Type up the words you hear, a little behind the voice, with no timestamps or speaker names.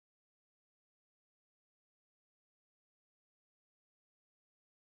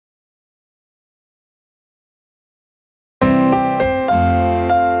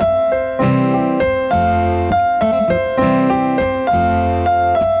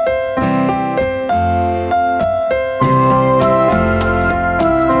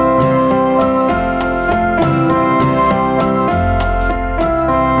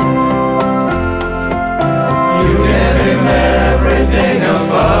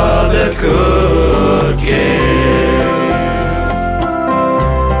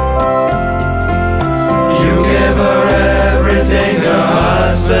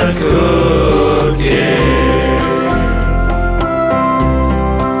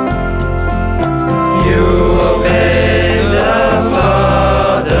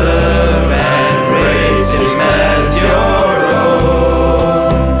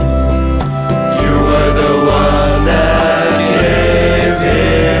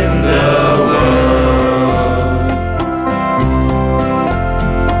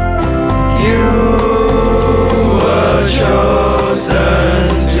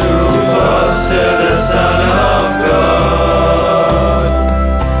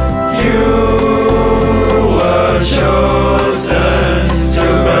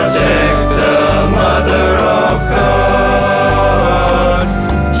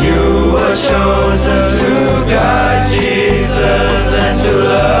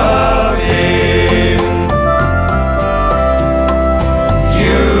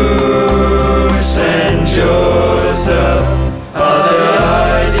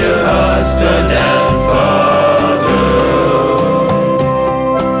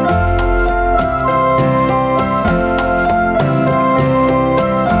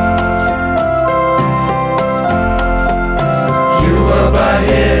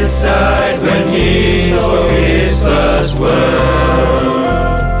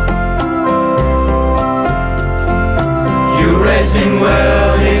him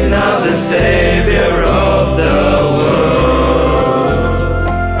well, he's now the Savior of the world.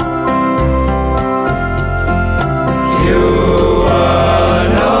 You are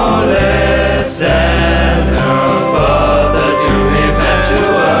no less than a father to him and to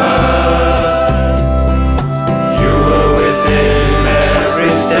us. You were with him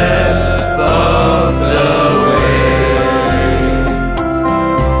every step of the way.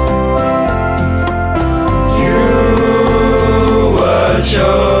 You were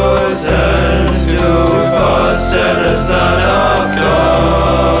chosen to foster the Son of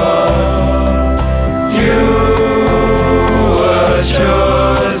God. You were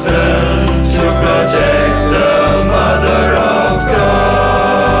chosen to protect the Mother of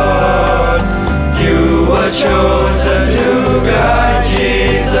God. You were chosen to guide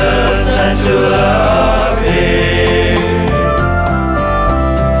Jesus and to love him.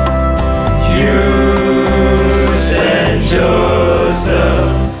 You, Saint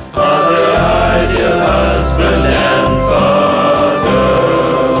Joseph, are the ideal husband and father.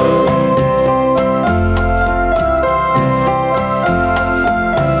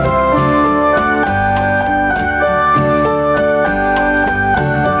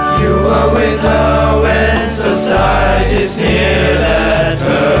 You are with her when society sneered at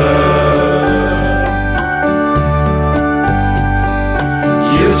her.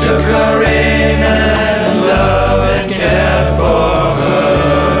 You took her in and loved and cared for her.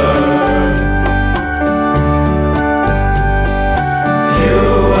 You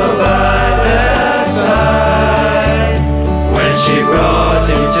were by their side when she brought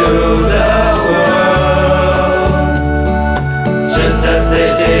him to the world, just as they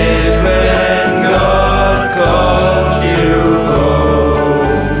did when God called you home.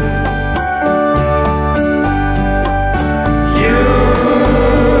 You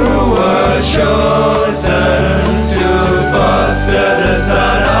were chosen to foster the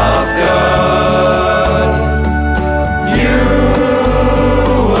Son of God. You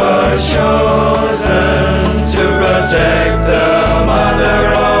were chosen to protect the Mother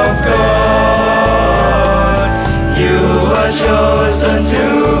of God. You were chosen to